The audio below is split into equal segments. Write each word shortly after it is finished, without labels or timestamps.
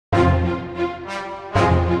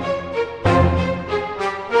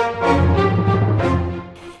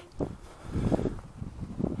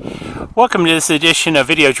Welcome to this edition of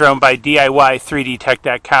Video Drone by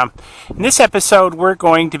DIY3DTech.com. In this episode, we're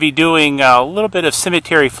going to be doing a little bit of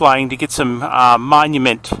cemetery flying to get some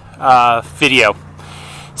monument video.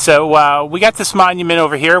 So we got this monument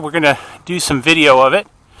over here. We're going to do some video of it.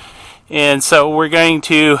 And so we're going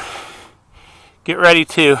to get ready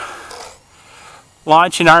to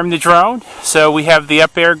launch and arm the drone. So we have the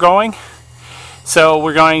up air going. So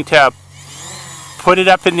we're going to put it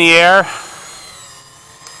up in the air.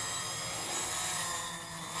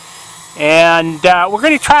 And we're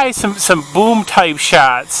going to try some boom type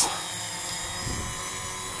shots.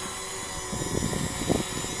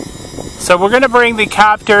 So we're going to bring the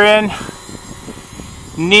copter in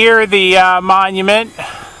near the monument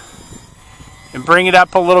and bring it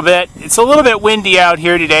up a little bit. It's a little bit windy out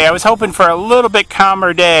here today. I was hoping for a little bit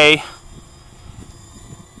calmer day,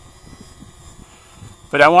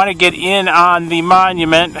 but I want to get in on the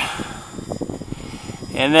monument.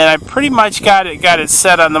 And then I pretty much got it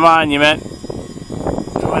set on the monument.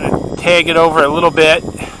 I want to tag it over a little bit.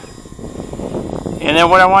 And then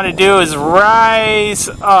what I want to do is rise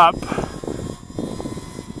up.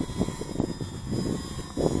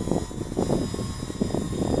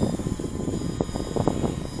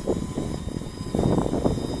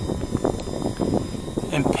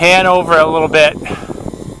 And pan over a little bit.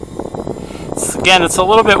 Again, it's a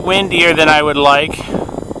little bit windier than I would like.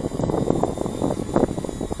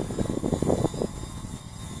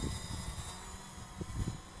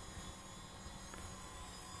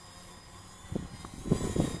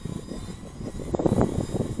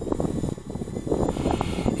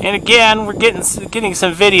 And again, we're getting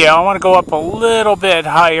some video. I want to go up a little bit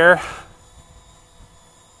higher.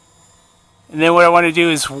 And then what I want to do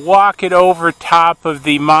is walk it over top of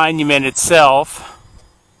the monument itself.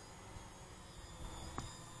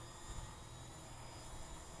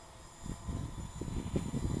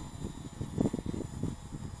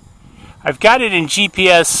 I've got it in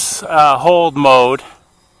GPS hold mode.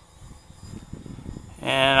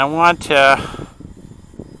 And I want to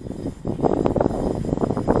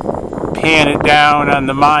pan it down on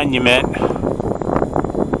the monument.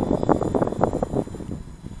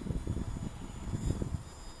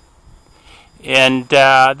 And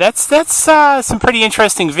that's some pretty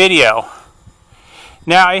interesting video.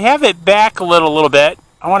 Now I have it back a little bit.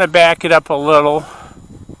 I want to back it up a little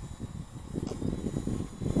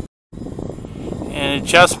and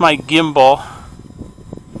adjust my gimbal.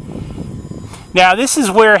 Now this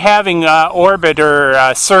is where having orbit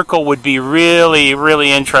or circle would be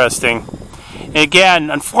really interesting. And again,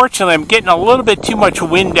 unfortunately, I'm getting a little bit too much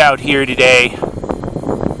wind out here today.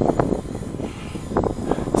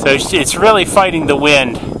 So it's really fighting the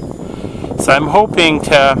wind. So I'm hoping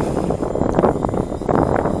to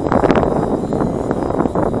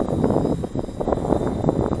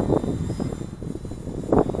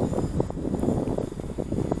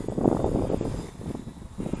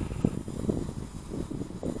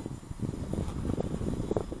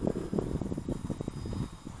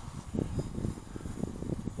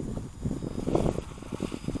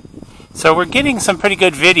So we're getting some pretty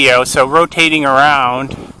good video, so rotating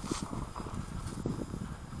around.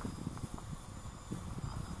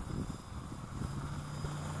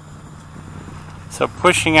 So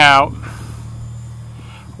pushing out.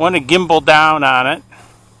 Want to gimbal down on it.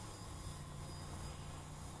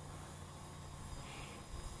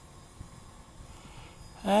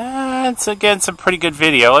 It's again some pretty good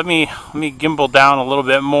video. Let me gimbal down a little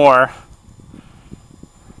bit more.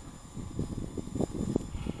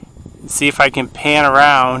 See if I can pan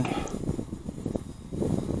around.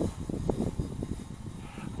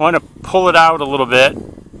 I want to pull it out a little bit.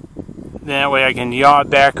 That way I can yaw it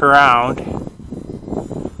back around.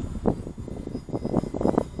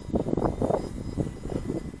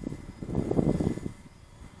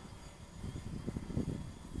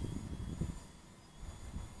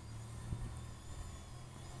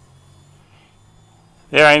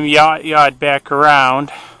 There, I'm yawed back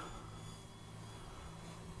around.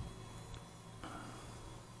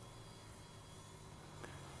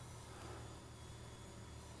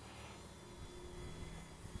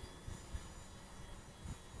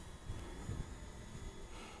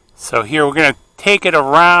 So here we're going to take it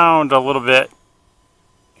around a little bit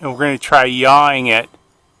and we're going to try yawing it.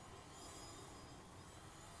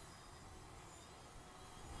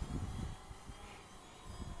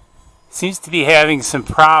 Seems to be having some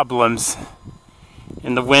problems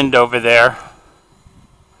in the wind over there.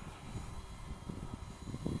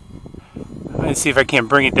 Let me see if I can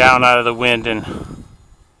bring it down out of the wind and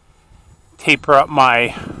taper up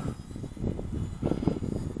my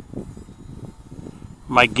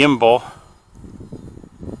gimbal.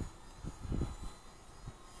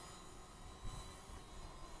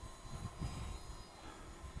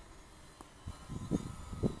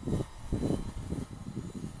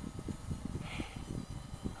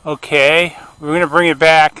 Okay, we're going to bring it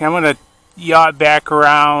back. I'm going to yaw it back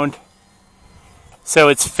around so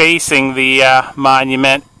it's facing the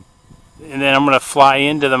monument, and then I'm going to fly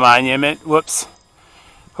into the monument. Whoops.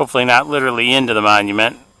 Hopefully not literally into the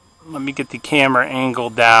monument. Let me get the camera angle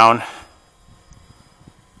down.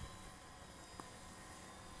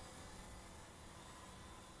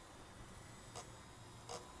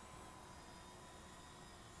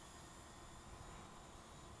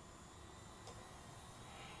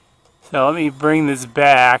 So let me bring this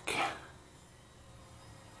back.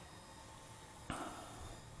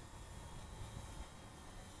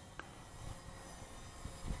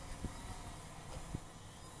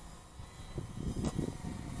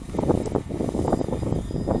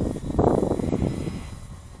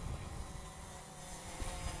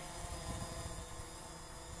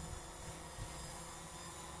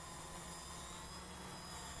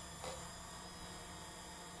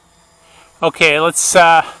 Okay, let's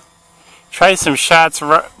try some shots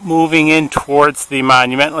moving in towards the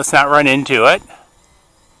monument. Let's not run into it.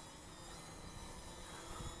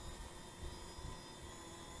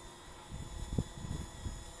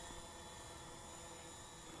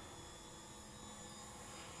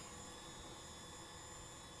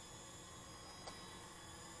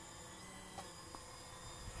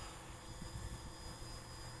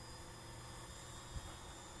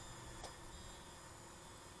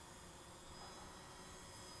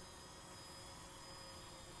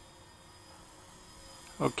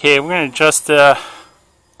 Okay, we're going to adjust the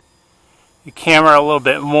camera a little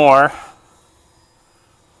bit more.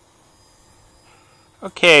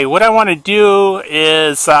 Okay, what I want to do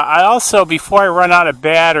is, I also, before I run out of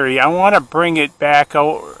battery, I want to bring it back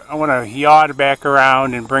over. I want to yaw it back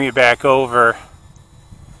around and bring it back over.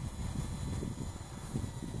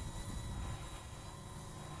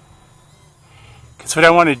 Because what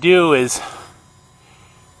I want to do is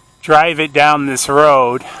drive it down this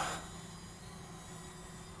road.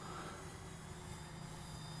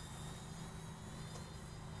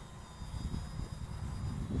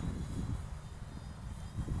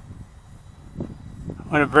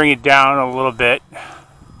 I'm going to bring it down a little bit.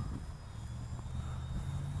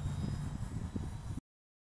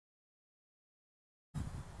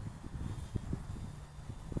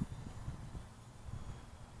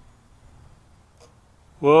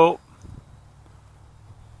 Whoa.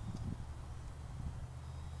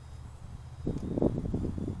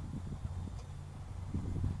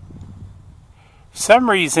 For some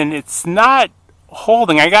reason it's not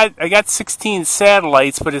holding. I got 16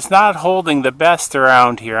 satellites, but it's not holding the best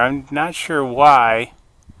around here. I'm not sure why.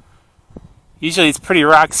 Usually it's pretty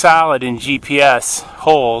rock solid in GPS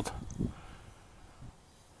hold.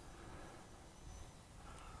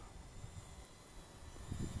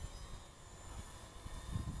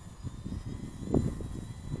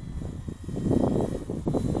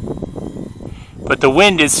 But the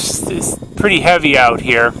wind is pretty heavy out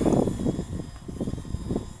here.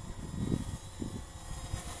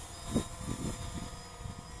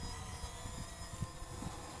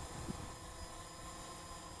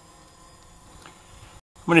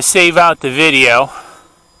 I'm going to save out the video.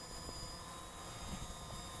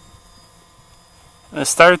 I'm going to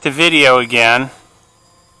start the video again.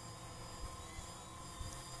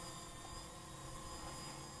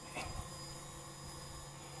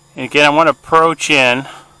 And again, I want to approach in. I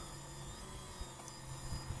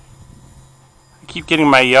keep getting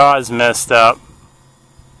my yaws messed up.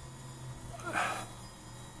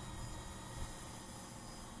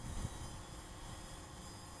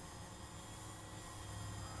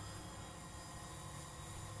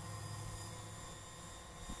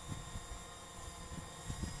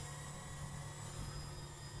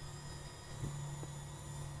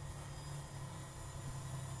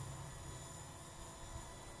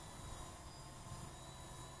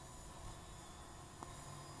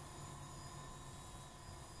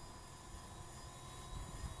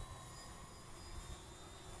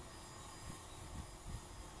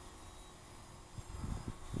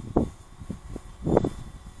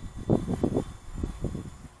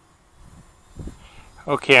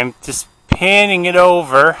 Okay, I'm just panning it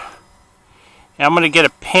over. And I'm going to get a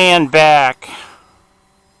pan back.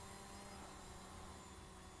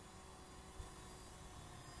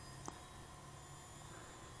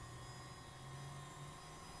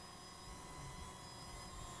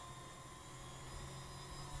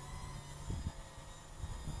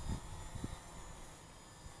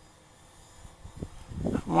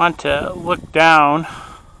 I want to look down.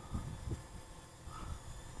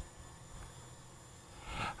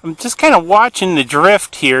 I'm just kind of watching the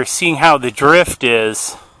drift here, seeing how the drift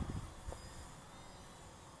is.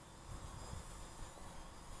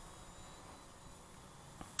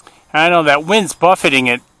 I know that wind's buffeting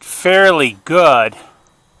it fairly good.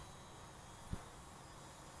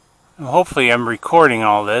 Hopefully I'm recording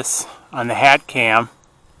all this on the hat cam.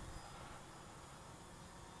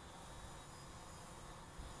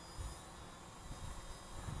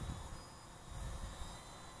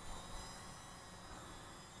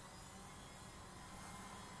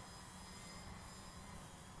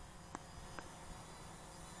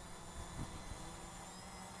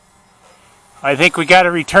 I think we got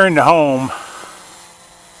to return to home.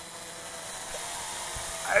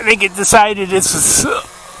 I think it decided it's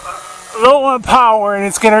low on power and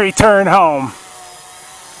it's going to return home.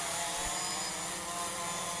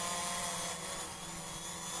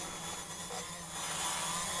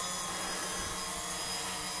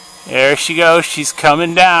 There she goes. She's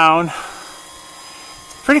coming down.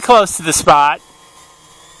 It's pretty close to the spot.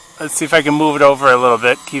 Let's see if I can move it over a little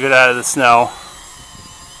bit, keep it out of the snow.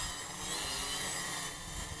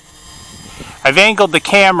 I've angled the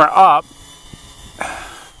camera up.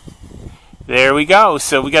 There we go.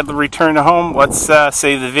 So we got the return to home. Let's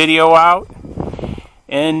save the video out.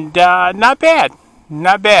 And not bad.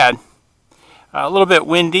 Not bad. A little bit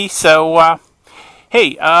windy. So,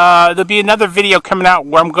 hey, there'll be another video coming out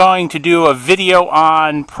where I'm going to do a video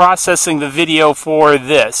on processing the video for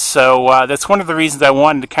this. So that's one of the reasons I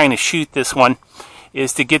wanted to kind of shoot this one,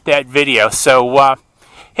 is to get that video. So,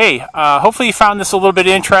 hey, hopefully you found this a little bit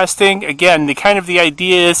interesting. Again, the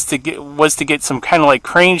idea is was to get some kind of like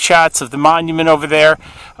crane shots of the monument over there,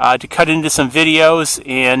 to cut into some videos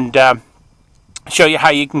and show you how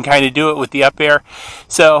you can kind of do it with the UPair.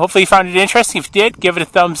 So hopefully you found it interesting. If you did, give it a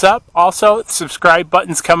thumbs up. Also, the subscribe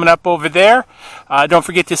button's coming up over there. Don't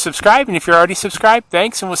forget to subscribe, and if you're already subscribed,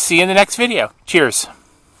 thanks, and we'll see you in the next video. Cheers.